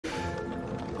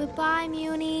Bye,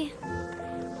 Muni.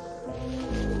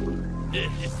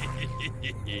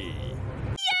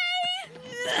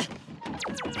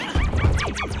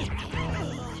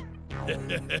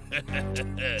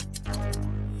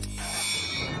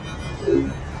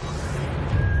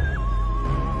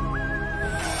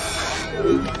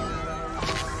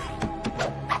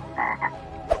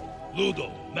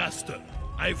 Ludo, Master,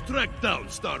 I've tracked down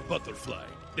Star Butterfly.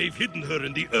 They've hidden her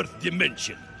in the Earth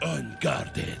dimension,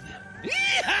 unguarded.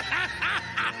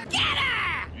 Get her!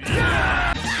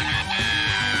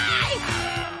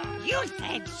 You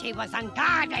said she was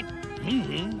unguarded.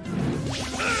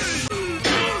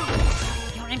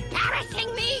 You're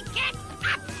embarrassing me. Get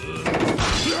up!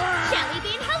 Jelly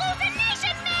bean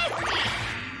hallucination mist!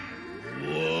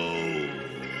 Whoa,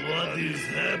 what is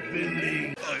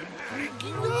happening? I'm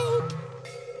freaking out.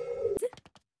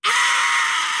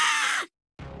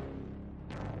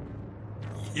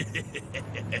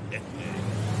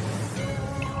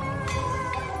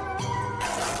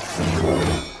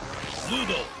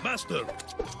 Ludo, Master!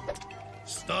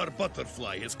 Star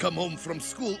Butterfly has come home from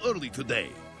school early today,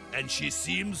 and she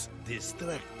seems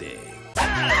distracted.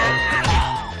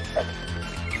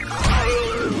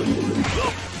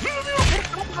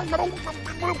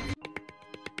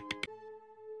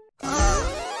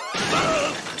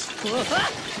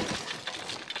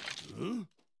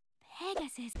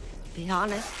 Pegasus. Be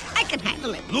honest, I can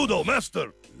handle it. Ludo,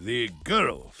 Master! The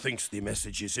girl thinks the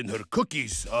messages in her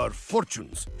cookies are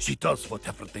fortunes. She does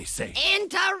whatever they say.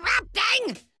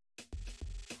 Interrupting!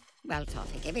 Well,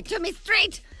 Toffee, give it to me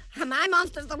straight. Are my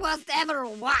monsters the worst ever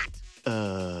or what?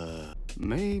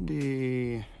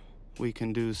 Maybe we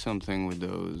can do something with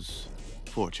those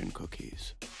fortune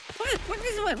cookies.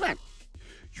 What?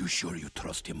 You sure you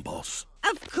trust him, boss?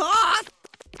 Of course!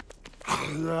 So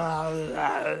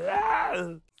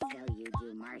you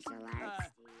do martial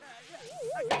arts?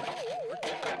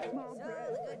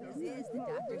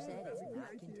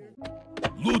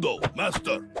 Ludo,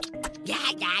 Master! Yeah.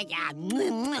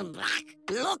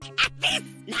 Look at this!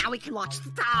 Now we can watch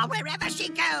Star wherever she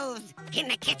goes. In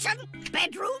the kitchen,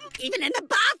 bedroom, even in the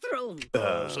bathroom.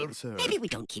 Sir? Maybe we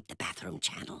don't keep the bathroom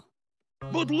channel.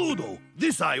 But Ludo,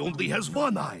 this eye only has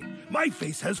one eye. My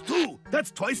face has two. That's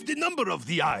twice the number of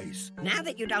the eyes. Now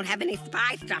that you don't have any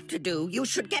spy stuff to do, you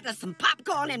should get us some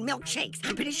popcorn and milkshakes.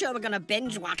 I'm pretty sure we're gonna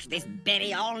binge watch this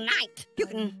Betty all night. You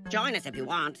can join us if you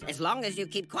want, as long as you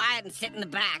keep quiet and sit in the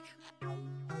back.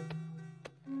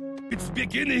 It's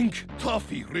beginning.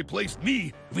 Toffee replaced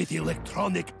me with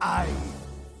electronic eye.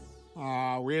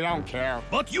 We don't care.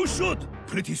 But you should.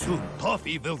 Pretty soon,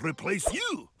 Toffee will replace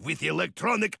you with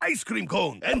electronic ice cream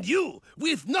cone. And you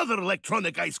with another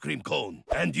electronic ice cream cone.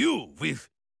 And you with...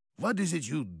 What is it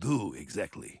you do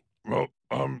exactly? Well,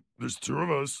 there's two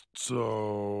of us,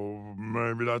 so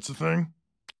maybe that's a thing?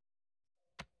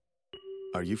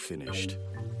 Are you finished?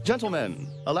 Gentlemen,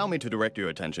 allow me to direct your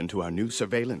attention to our new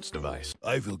surveillance device.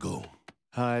 I will go.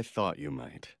 I thought you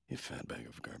might, you fat bag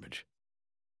of garbage.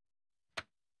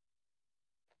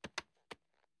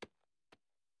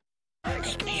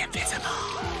 Make me invisible.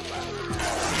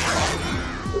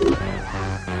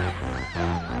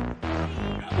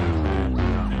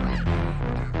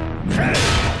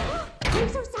 I'm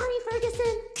so sorry,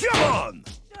 Ferguson. Come on!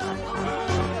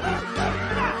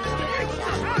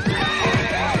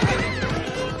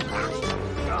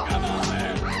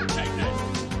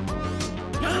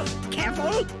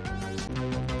 Careful.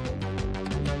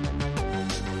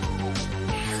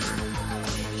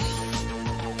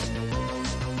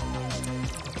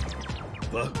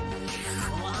 What?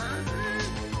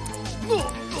 No!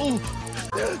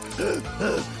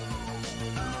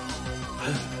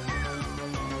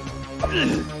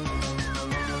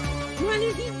 What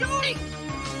is he doing?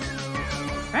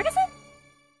 Ferguson?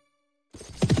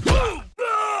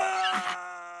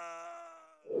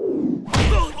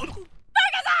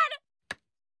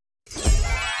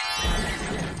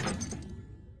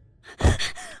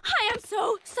 I am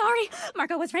so sorry.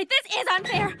 Marco was right. This is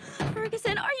unfair.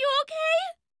 Ferguson, are you okay?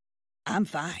 I'm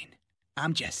fine.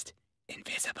 I'm just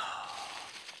invisible.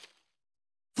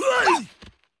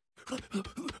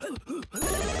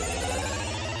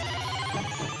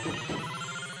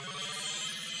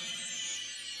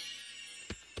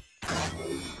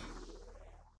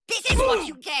 This is what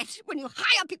you get when you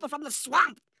hire people from the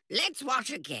swamp. Let's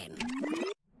watch again.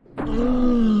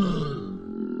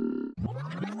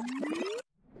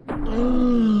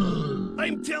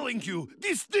 I'm telling you,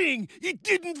 this thing, it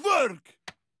didn't work!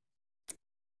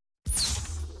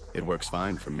 It works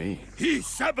fine for me. He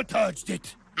sabotaged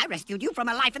it! I rescued you from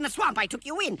a life in the swamp. I took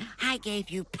you in. I gave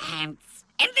you pants.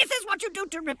 And this is what you do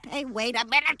to repay. Wait a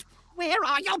minute. Where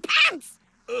are your pants?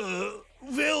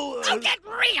 Well... Oh, get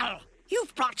real!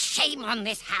 You've brought shame on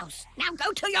this house. Now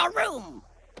go to your room.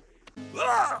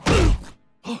 No!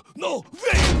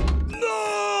 Wait! No!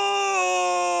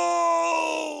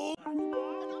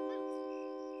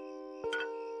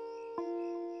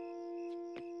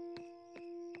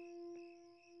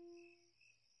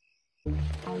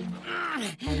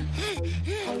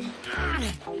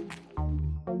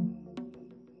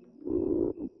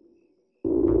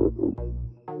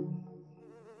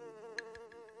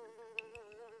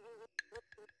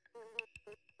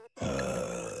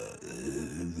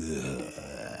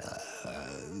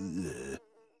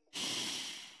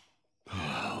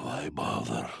 Why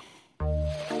bother?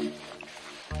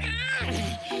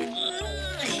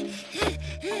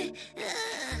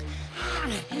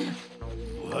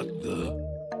 What the?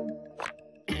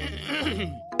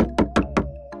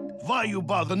 Why you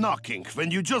bother knocking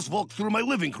when you just walked through my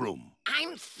living room?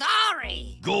 I'm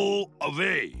sorry. Go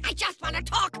away. I just want to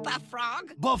talk,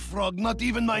 Buffrog. Buffrog, not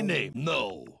even my name.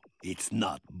 No, it's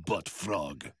not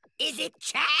Buttfrog. Is it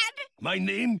Chad? My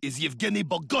name is Yevgeny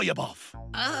Bogoyabov.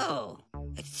 Oh,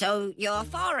 so you're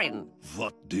foreign.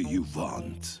 What do you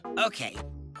want? Okay.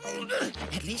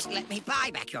 At least let me buy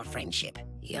back your friendship.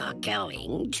 You're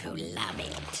going to love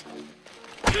it.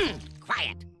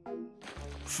 Quiet.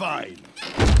 Fine.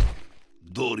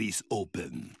 Door is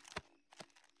open.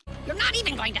 You're not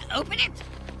even going to open it?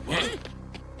 What?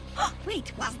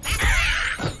 Wait, was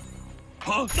that...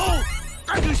 Huh? No!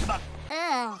 Englishman!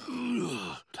 Ugh.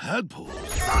 Tadpole?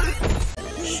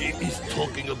 She is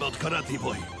talking about Karate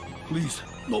Boy. Please,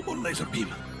 no more laser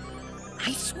beam.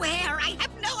 I swear, I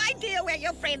have no idea where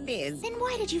your friend is. Then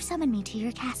why did you summon me to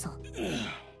your castle?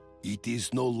 It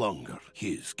is no longer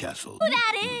his castle. Who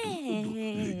that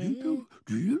is?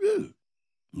 Do you know?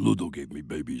 Ludo gave me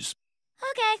babies.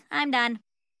 Okay, I'm done.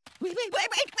 Wait.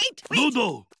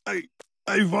 Ludo, I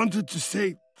wanted to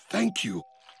say thank you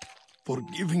for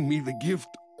giving me the gift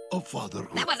of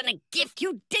fatherhood. That wasn't a gift,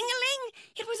 you dingaling.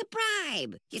 It was a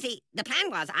bribe. You see, the plan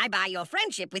was I buy your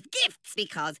friendship with gifts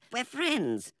because we're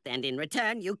friends. And in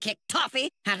return, you kick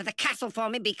Toffee out of the castle for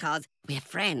me because we're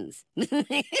friends.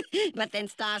 But then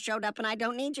Star showed up and I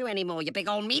don't need you anymore, you big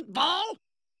old meatball.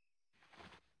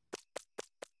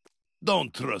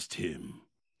 Don't trust him.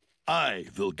 I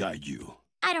will guide you.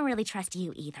 I don't really trust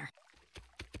you either.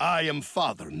 I am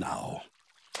father now.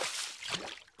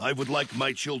 I would like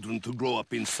my children to grow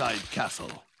up inside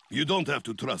castle. You don't have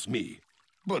to trust me,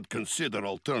 but consider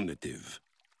alternative.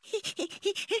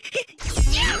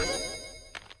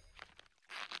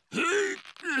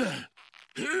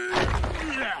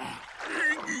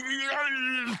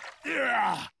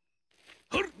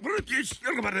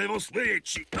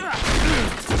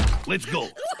 Let's go.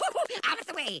 Out of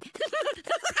the way.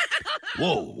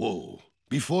 Whoa.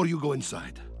 Before you go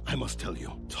inside, I must tell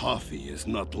you, Toffee is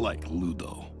not like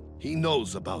Ludo. He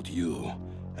knows about you,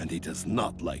 and he does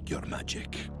not like your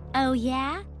magic. Oh,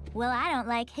 yeah? Well, I don't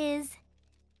like his...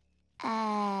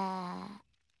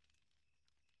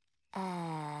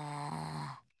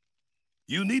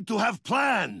 You need to have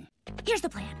plan. Here's the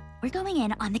plan. We're going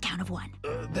in on the count of one.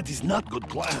 That is not good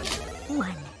plan.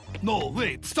 1. No,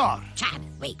 wait, Star. Chad,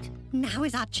 wait. Now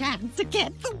is our chance to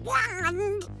get the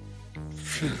wand.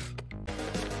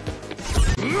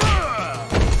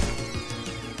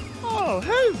 Oh,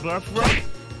 hey, buffrog.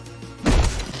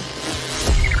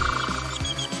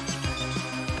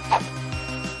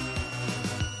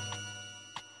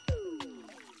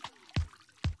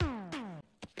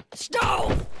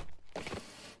 Stove!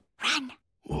 Run!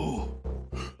 Oh.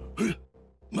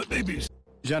 My babies.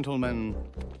 Gentlemen,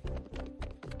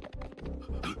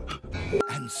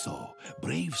 And so,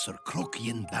 brave Sir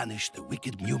Crokian banished the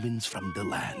wicked humans from the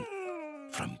land.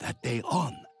 From that day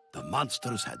on, the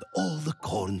monsters had all the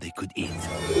corn they could eat.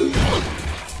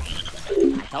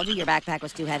 I told you your backpack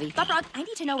was too heavy. Buffrog, I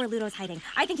need to know where Ludo's hiding.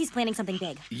 I think he's planning something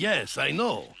big. Yes, I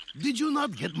know. Did you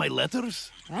not get my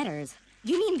letters? Letters?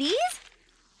 You mean these?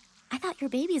 I thought your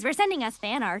babies were sending us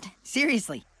fan art.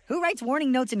 Seriously, who writes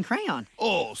warning notes in crayon?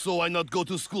 Oh, so I not go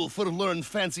to school for learn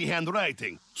fancy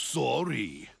handwriting.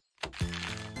 Sorry.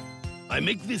 I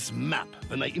make this map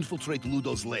when I infiltrate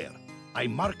Ludo's lair. I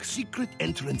mark secret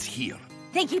entrance here.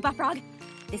 Thank you, Buffrog.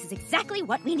 This is exactly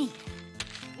what we need.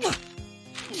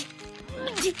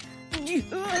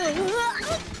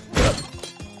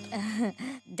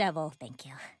 Devil, thank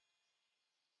you.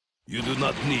 You do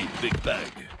not need big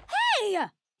bag. Hey!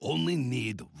 Only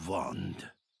need wand.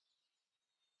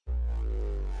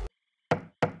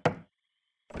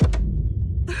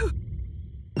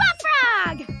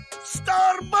 Buffrog!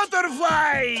 Star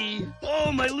Butterfly!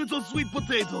 Oh, my little sweet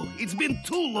potato. It's been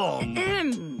too long.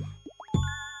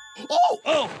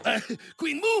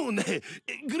 Queen Moon,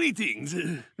 greetings.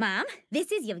 Mom,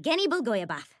 this is Yevgeny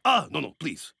Bulgoyabov. No,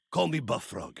 please, call me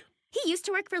Buffrog. He used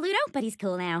to work for Ludo, but he's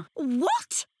cool now.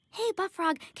 What? Hey,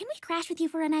 Buffrog, can we crash with you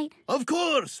for a night? Of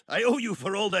course, I owe you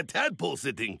for all that tadpole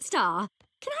sitting. Star,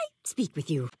 can I speak with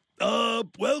you?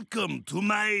 Welcome to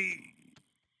my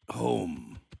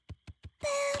home.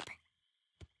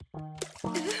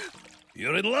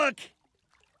 You're in luck.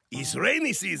 It's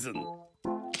rainy season.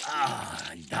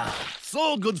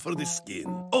 So good for the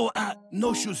skin.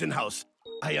 No shoes in house.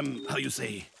 I am, how you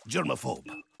say, germaphobe.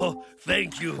 Oh,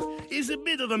 thank you. It's a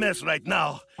bit of a mess right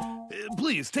now.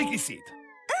 Please, take a seat.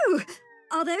 Oh,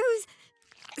 are those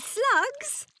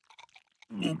slugs?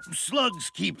 Slugs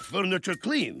keep furniture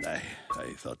clean. I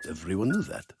thought everyone knew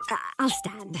that. I'll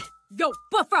stand. Yo,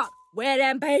 Buffrog, where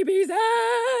them babies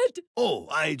at? Oh,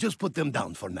 I just put them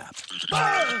down for nap.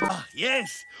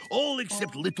 Yes, all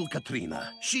except little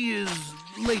Katrina. She is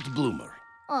late bloomer.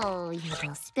 Oh,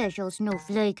 little special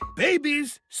snowflake.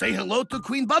 Babies, say hello to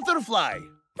Queen Butterfly.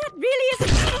 That really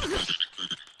is...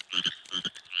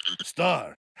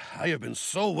 Star, I have been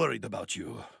so worried about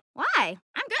you. Why?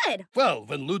 I'm good. Well,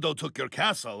 when Ludo took your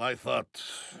castle, I thought,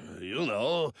 you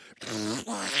know...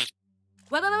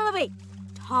 Wait.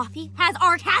 Toffee has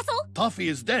our castle? Toffee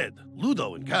is dead.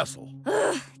 Ludo in castle.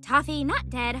 Toffee not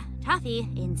dead. Toffee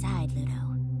inside Ludo.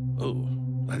 Oh,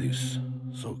 that is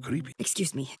so creepy.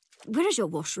 Excuse me, where is your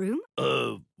washroom?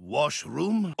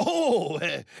 Washroom? Oh,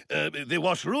 the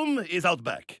washroom is out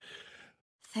back.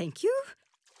 Thank you.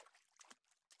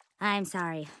 I'm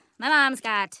sorry. My mom's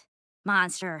got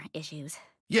monster issues.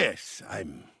 Yes,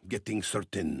 I'm getting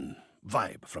certain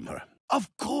vibe from her.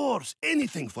 Of course,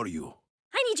 anything for you.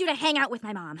 I need you to hang out with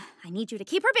my mom. I need you to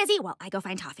keep her busy while I go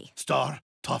find Toffee. Star,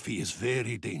 Toffee is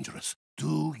very dangerous.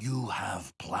 Do you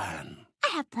have plan? I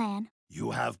have plan.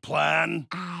 You have plan?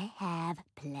 I have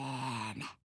plan.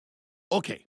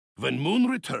 Okay, when Moon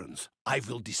returns, I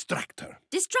will distract her.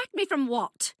 Distract me from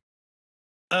what?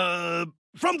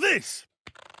 From this!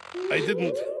 I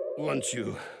didn't want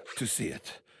you to see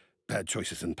it. Bad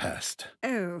choices in past.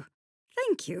 Oh,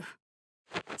 thank you.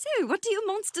 So, what do you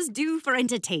monsters do for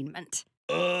entertainment?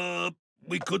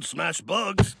 We could smash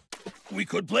bugs. We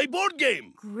could play board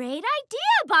game. Great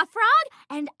idea, Buffrog.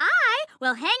 And I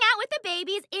will hang out with the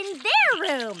babies in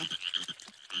their room.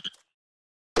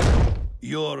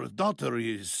 Your daughter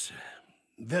is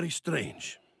very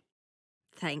strange.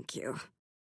 Thank you.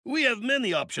 We have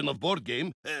many options of board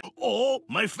game.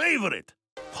 My favorite,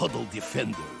 Puddle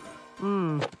Defender.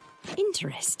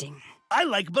 Interesting. I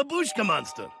like Babushka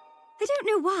Monster. I don't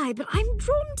know why, but I'm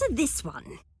drawn to this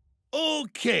one.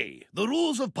 Okay, the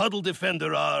rules of Puddle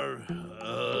Defender are...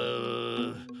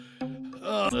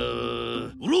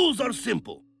 rules are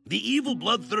simple. The evil,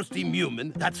 bloodthirsty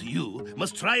Mumin, that's you,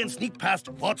 must try and sneak past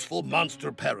watchful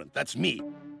monster parent, that's me,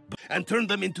 and turn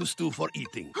them into stew for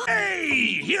eating.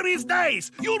 Hey, here is dice!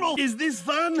 You know, is this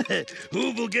fun?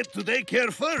 Who will get to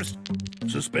daycare first?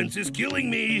 Suspense is killing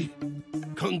me.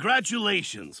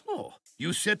 Congratulations. Oh,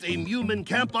 you set a Mumin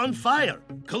camp on fire.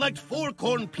 Collect 4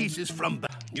 corn pieces from...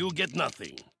 You get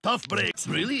nothing. Tough breaks.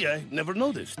 Really? I never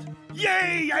noticed.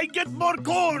 Yay! I get more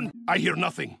corn! I hear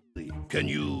nothing. Can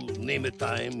you name a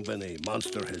time when a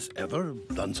monster has ever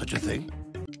done such a thing?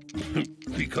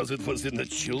 Because it was in a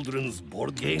children's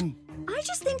board game? I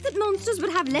just think that monsters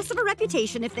would have less of a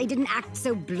reputation if they didn't act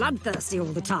so bloodthirsty all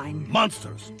the time.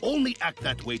 Monsters only act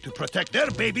that way to protect their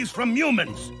babies from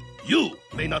humans. You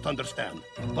may not understand,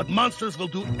 but monsters will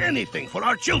do anything for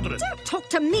our children. Don't talk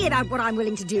to me about what I'm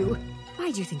willing to do. Why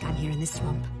do you think I'm here in this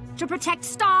swamp? To protect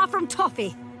Star from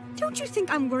Toffee. Don't you think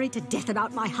I'm worried to death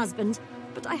about my husband?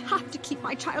 But I have to keep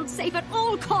my child safe at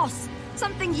all costs.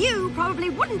 Something you probably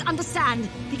wouldn't understand,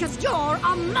 because you're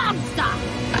a monster!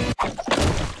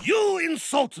 You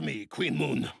insult me, Queen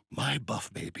Moon. My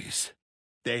buff babies,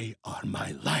 they are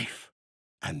my life.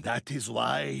 And that is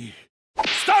why...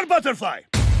 Star Butterfly!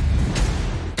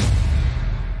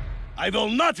 I will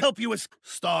not help you as...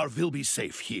 Star will be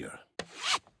safe here.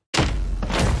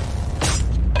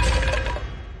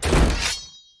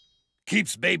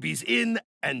 Keeps babies in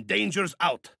and dangers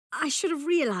out. I should have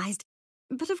realized.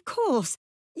 But of course,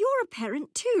 you're a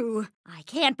parent too. I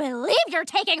can't believe you're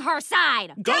taking her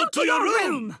side. Go to your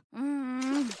room!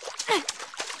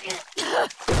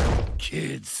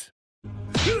 Kids.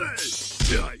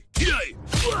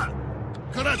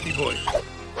 Karate boy.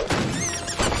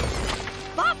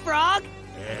 Buffrog!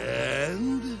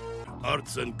 And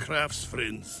arts and crafts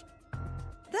friends.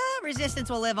 The resistance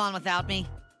will live on without me.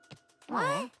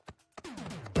 What?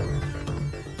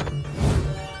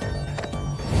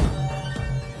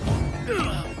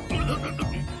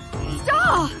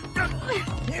 Star!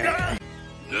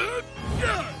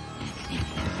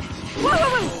 Whoa,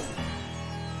 whoa, whoa!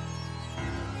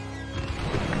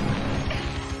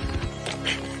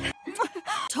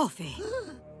 Toffee.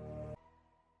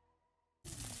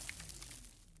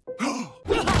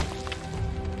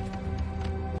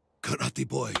 Karate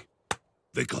boy,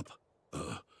 wake up.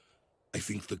 I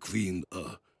think the queen,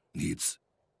 needs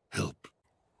help.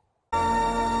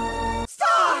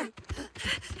 Star!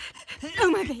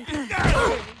 Oh, my baby.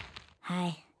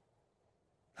 Hi.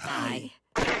 Hi.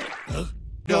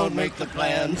 Don't make the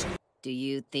plans. Do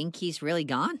you think he's really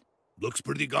gone? Looks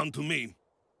pretty gone to me.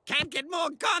 Can't get more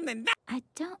gone than that. I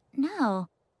don't know.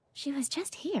 She was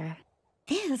just here.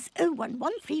 There's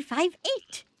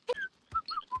 011358.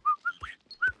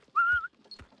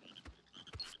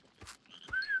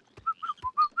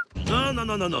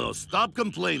 No. Stop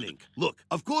complaining. Look,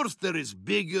 of course there is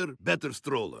bigger, better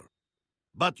stroller.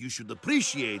 But you should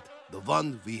appreciate the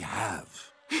one we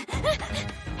have. Hey,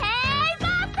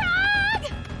 buffrog!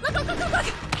 Look!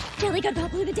 Billy Goodbell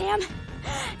blew the dam.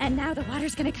 And now the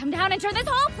water's gonna come down and turn this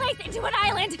whole place into an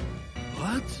island.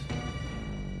 What?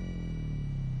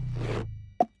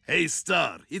 Hey,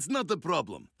 Star, it's not a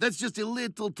problem. That's just a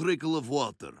little trickle of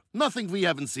water. Nothing we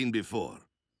haven't seen before.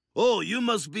 Oh, you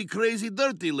must be crazy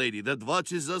dirty lady that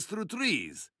watches us through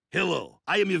trees. Hello,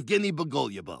 I am Evgeny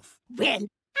Bogolyabov. Well,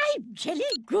 I'm Jelly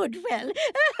Goodwell.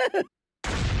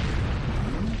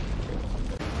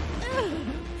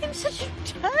 I'm such a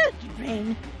turd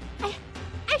brain.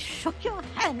 I shook your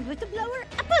hand with the blower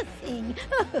upper thing.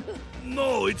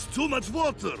 No, it's too much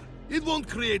water. It won't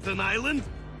create an island.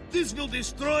 This will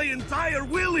destroy entire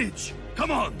village.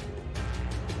 Come on.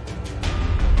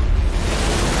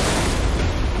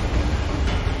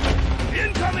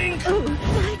 Incoming! Oh,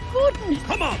 my goodness.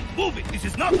 Come on, move it. This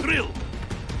is not drill.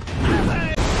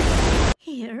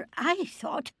 Here, I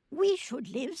thought we should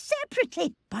live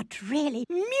separately, but really,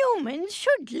 humans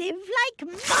should live like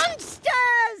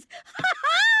monsters!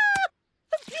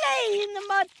 Play in the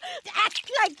mud,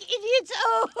 act like idiots.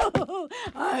 Oh,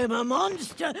 I'm a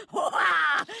monster. I'm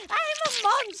a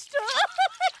monster.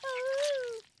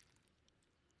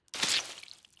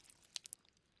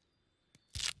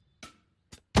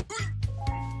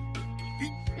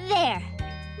 There.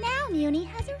 Now Muni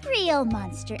has a real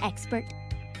monster expert.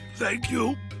 Thank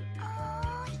you.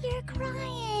 Oh, you're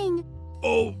crying.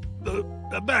 Oh,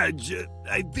 a badge.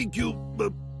 I think you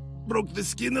broke the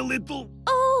skin a little.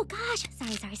 Oh, gosh.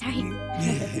 Sorry.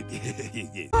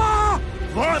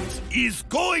 What is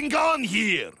going on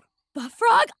here?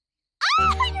 Buffrog?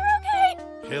 Ah, you're okay!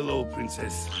 Hello,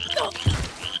 princess.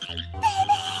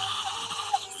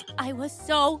 I was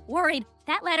so worried.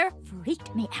 That letter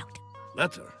freaked me out.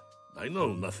 Letter? I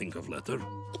know nothing of letter.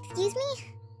 Excuse me?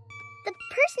 The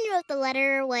person who wrote the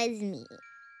letter was me.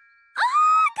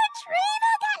 Oh,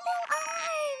 Katrina got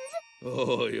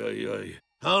little arms! Oy.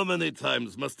 How many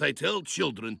times must I tell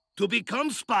children to become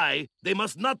spy, they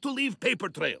must not to leave paper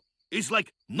trail? It's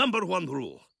like #1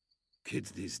 rule.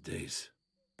 Kids these days.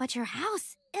 But your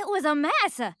house, it was a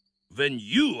mess. When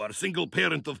you are single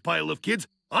parent of pile of kids,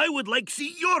 I would like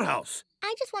see your house.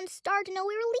 I just want Star to know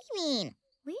we were leaving.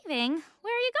 Leaving?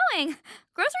 Where are you going?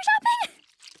 Grocery shopping?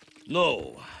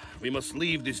 No, we must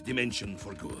leave this dimension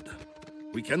for good.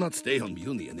 We cannot stay on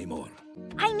Muni anymore.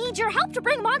 I need your help to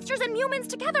bring monsters and humans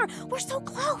together. We're so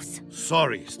close.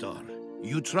 Sorry, Star.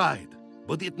 You tried,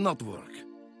 but it not work.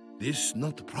 This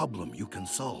not a problem you can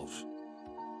solve.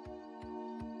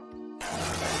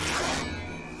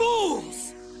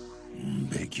 Fools!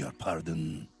 Beg your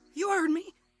pardon. You heard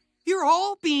me. You're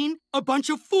all being a bunch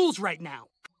of fools right now.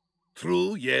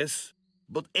 True, yes.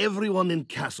 But everyone in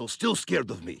Castle still scared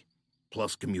of me.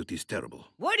 Plus, commute is terrible.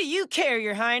 What do you care,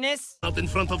 Your Highness? Not in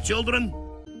front of children?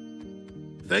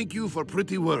 Thank you for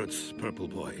pretty words, Purple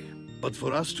Boy. But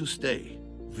for us to stay,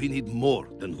 we need more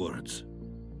than words.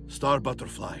 Star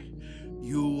Butterfly,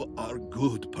 you are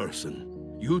good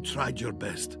person. You tried your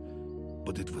best,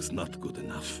 but it was not good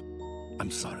enough.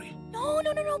 I'm sorry. No,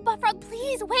 Buffrog,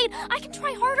 please, wait. I can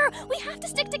try harder. We have to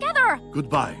stick together.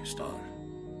 Goodbye, Star.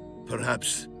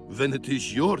 Perhaps when it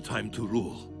is your time to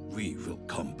rule, we will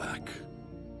come back.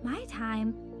 My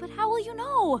time? But how will you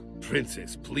know?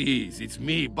 Princess, please, it's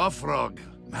me, Buffrog,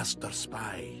 Master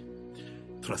Spy.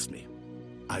 Trust me,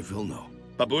 I will know.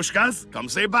 Babushkas, come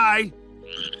say bye.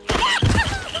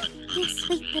 You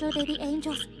sweet little baby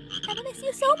angels. I miss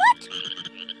you so much.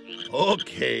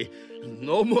 Okay,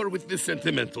 no more with this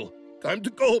sentimental. Time to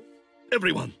go,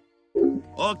 everyone.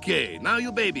 Okay, now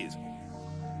you babies.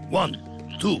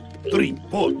 1, 2, 3,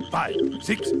 4, 5,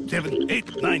 6, 7,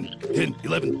 8, 9, 10,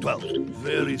 11, 12.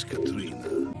 Where is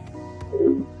Katrina?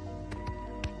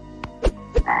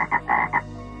 Okay,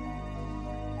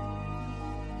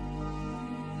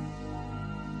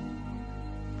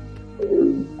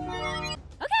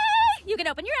 you can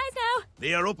open your eyes now.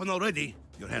 They are open already.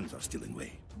 Your hands are still in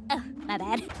way. Oh, my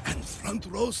bad. And front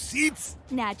row seats?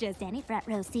 Not just any front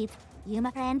row seats. You,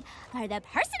 my friend, are the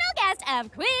personal guest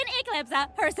of Queen Eclipsa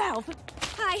herself.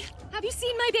 Hi, have you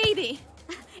seen my baby?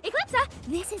 Eclipsa,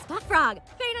 this is buffrog.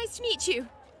 Very nice to meet you.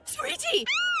 Sweetie!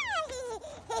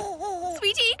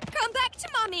 Sweetie, come back to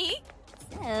Mommy.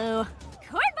 So,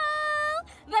 cornball,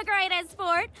 the greatest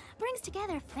sport, brings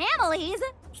together families.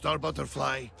 Star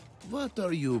Butterfly, what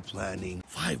are you planning?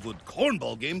 Why would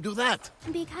cornball game do that?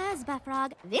 Because,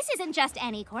 buffrog, this isn't just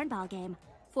any cornball game.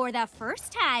 For the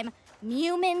first time,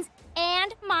 humans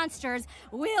and monsters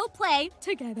will play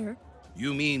together.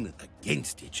 You mean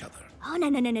against each other? Oh,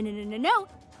 no.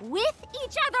 With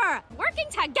each other, working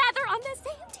together on the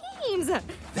same teams.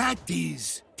 That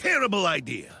is terrible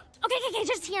idea. Okay,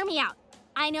 just hear me out.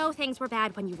 I know things were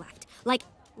bad when you left. Like,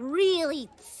 really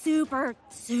super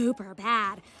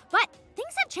bad. But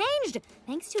things have changed.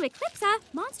 Thanks to Eclipsa,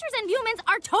 monsters and humans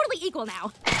are totally equal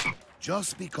now.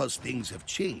 Just because things have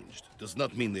changed does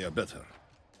not mean they are better.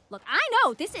 Look, I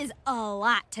know this is a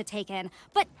lot to take in,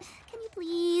 but can you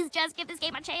please just give this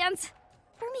game a chance?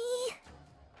 For me?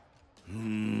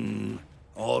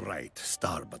 All right,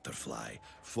 Star Butterfly.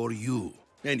 For you.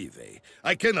 Anyway,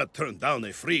 I cannot turn down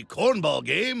a free cornball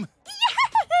game.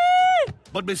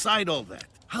 But beside all that,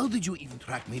 how did you even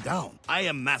track me down? I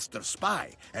am Master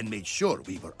Spy and made sure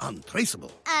we were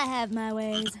untraceable. I have my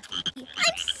ways.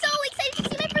 I'm so excited to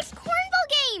see my first cornball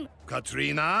game!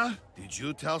 Katrina, did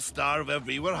you tell Star where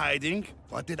we were hiding?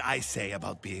 What did I say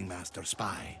about being Master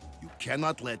Spy? You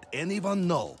cannot let anyone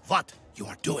know what you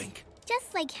are doing.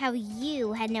 Just like how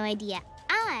you had no idea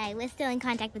I was still in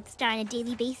contact with Star on a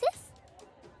daily basis.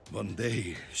 One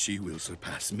day, she will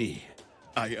surpass me.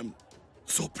 I am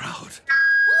so proud.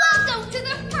 Welcome to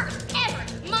the first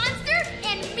ever Monster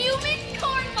and Human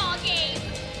Cornball Game!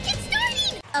 Get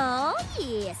starting! Oh,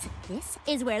 yes. This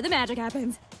is where the magic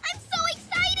happens. I'm so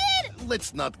excited!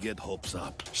 Let's not get hopes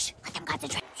up. Shh, let them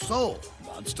concentrate. So,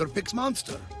 monster picks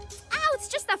monster. Ow, it's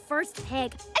just the first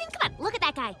pick. I mean, come on, look at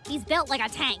that guy. He's built like a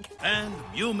tank. And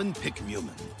human pick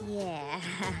human. Yeah.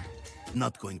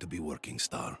 Not going to be working,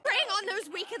 Star. Bring on those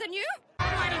weaker than you.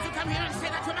 Why don't you come here and say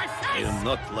that to my I face? am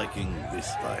not liking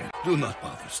this fight. Do not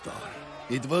bother, Star.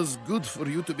 It was good for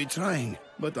you to be trying,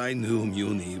 but I knew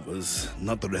Muni was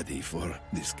not ready for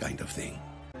this kind of thing.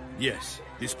 Yes,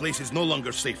 this place is no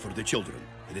longer safe for the children.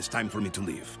 It is time for me to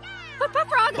leave. But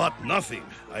buffrog! But nothing.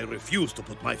 I refuse to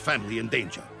put my family in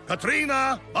danger.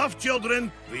 Katrina, off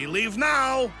children. We leave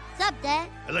now. Sup, Dad?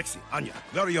 Alexi, Anya,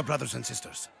 where are your brothers and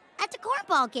sisters? At the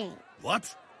cornball game.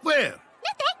 What? Where?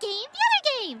 Not that game, the other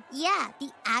game! Yeah,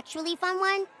 the actually fun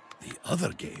one. The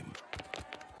other game.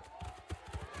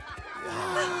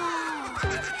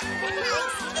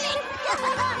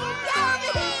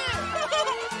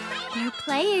 They're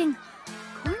playing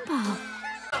cornball.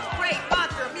 Great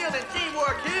monster mutant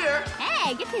teamwork here.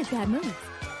 Hey, get these bad moves.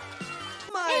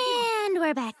 And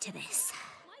we're back to this.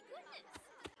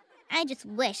 I just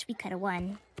wish we could have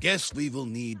won. Guess we will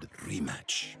need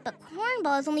rematch. But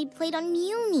cornball is only played on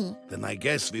Muni. Then I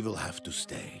guess we will have to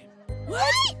stay.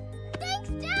 What? Thanks,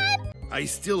 Dad! I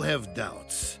still have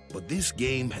doubts, but this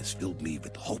game has filled me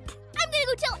with hope. I'm gonna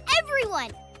go tell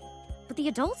everyone! But the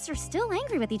adults are still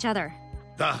angry with each other.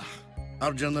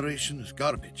 Our generation is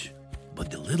garbage. But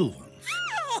the little ones,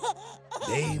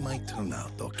 they might turn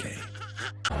out okay.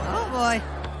 Oh boy.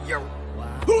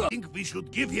 I think we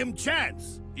should give him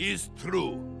chance. Is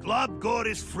true. Globgore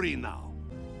is free now.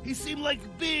 He seemed like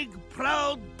big,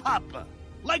 proud papa.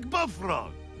 Like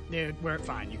buffrog. Dude, we're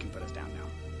fine. You can put us down now.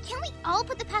 Can't we all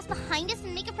put the past behind us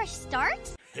and make a fresh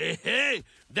start? Hey,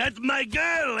 that's my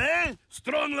girl, eh?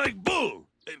 Strong like bull.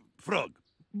 Frog.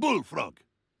 Bullfrog.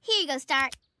 Here you go, Star.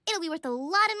 It'll be worth a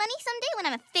lot of money someday when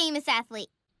I'm a famous athlete.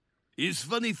 It's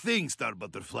funny thing, Star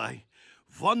Butterfly.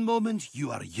 One moment you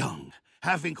are young,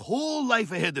 having whole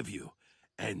life ahead of you.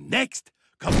 And next,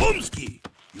 kaboomski!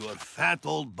 You are fat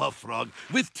old buffrog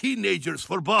with teenagers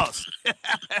for boss.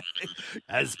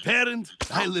 As parent,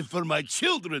 I live for my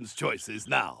children's choices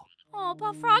now. Oh,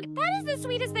 buffrog, that is the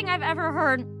sweetest thing I've ever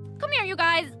heard. Come here, you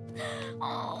guys.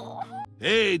 Oh.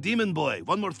 Hey, Demon Boy,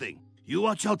 one more thing. You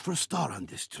watch out for Star on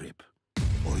this trip,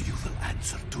 or you will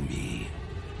answer to me.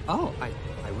 Oh,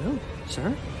 I will,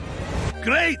 sir.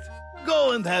 Great!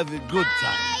 Go and have a good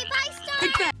time. Bye,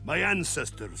 Star! My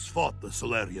ancestors fought the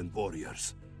Solarian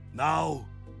warriors. Now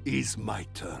is my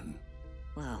turn.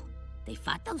 Well, they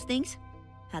fought those things?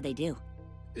 How'd they do?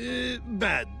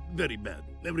 Bad. Very bad.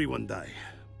 Everyone die.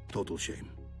 Total shame.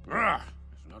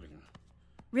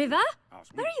 River?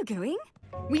 Where are you going?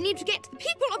 We need to get the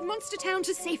people of Monster Town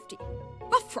to safety.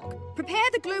 Buffrog, prepare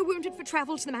the glow wounded for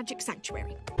travel to the Magic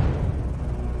Sanctuary.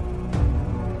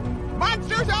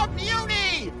 Monsters of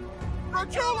Muni! For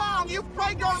too long, you've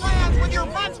plagued our lands with your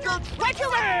monster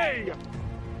treachery!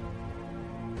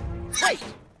 Wait!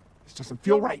 This doesn't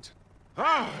feel right.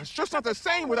 It's just not the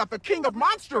same without the King of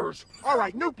Monsters! All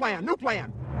right, new plan, new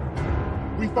plan.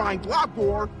 We find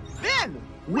Globgor, then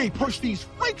we push these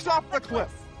freaks off the cliff.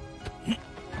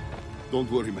 Don't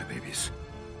worry, my babies.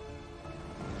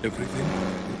 Everything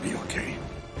will be okay.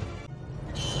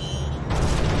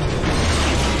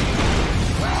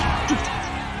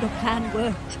 Your plan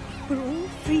worked. We're all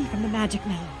free from the magic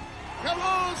now.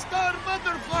 Hello, Star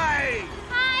Butterfly!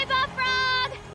 Hi!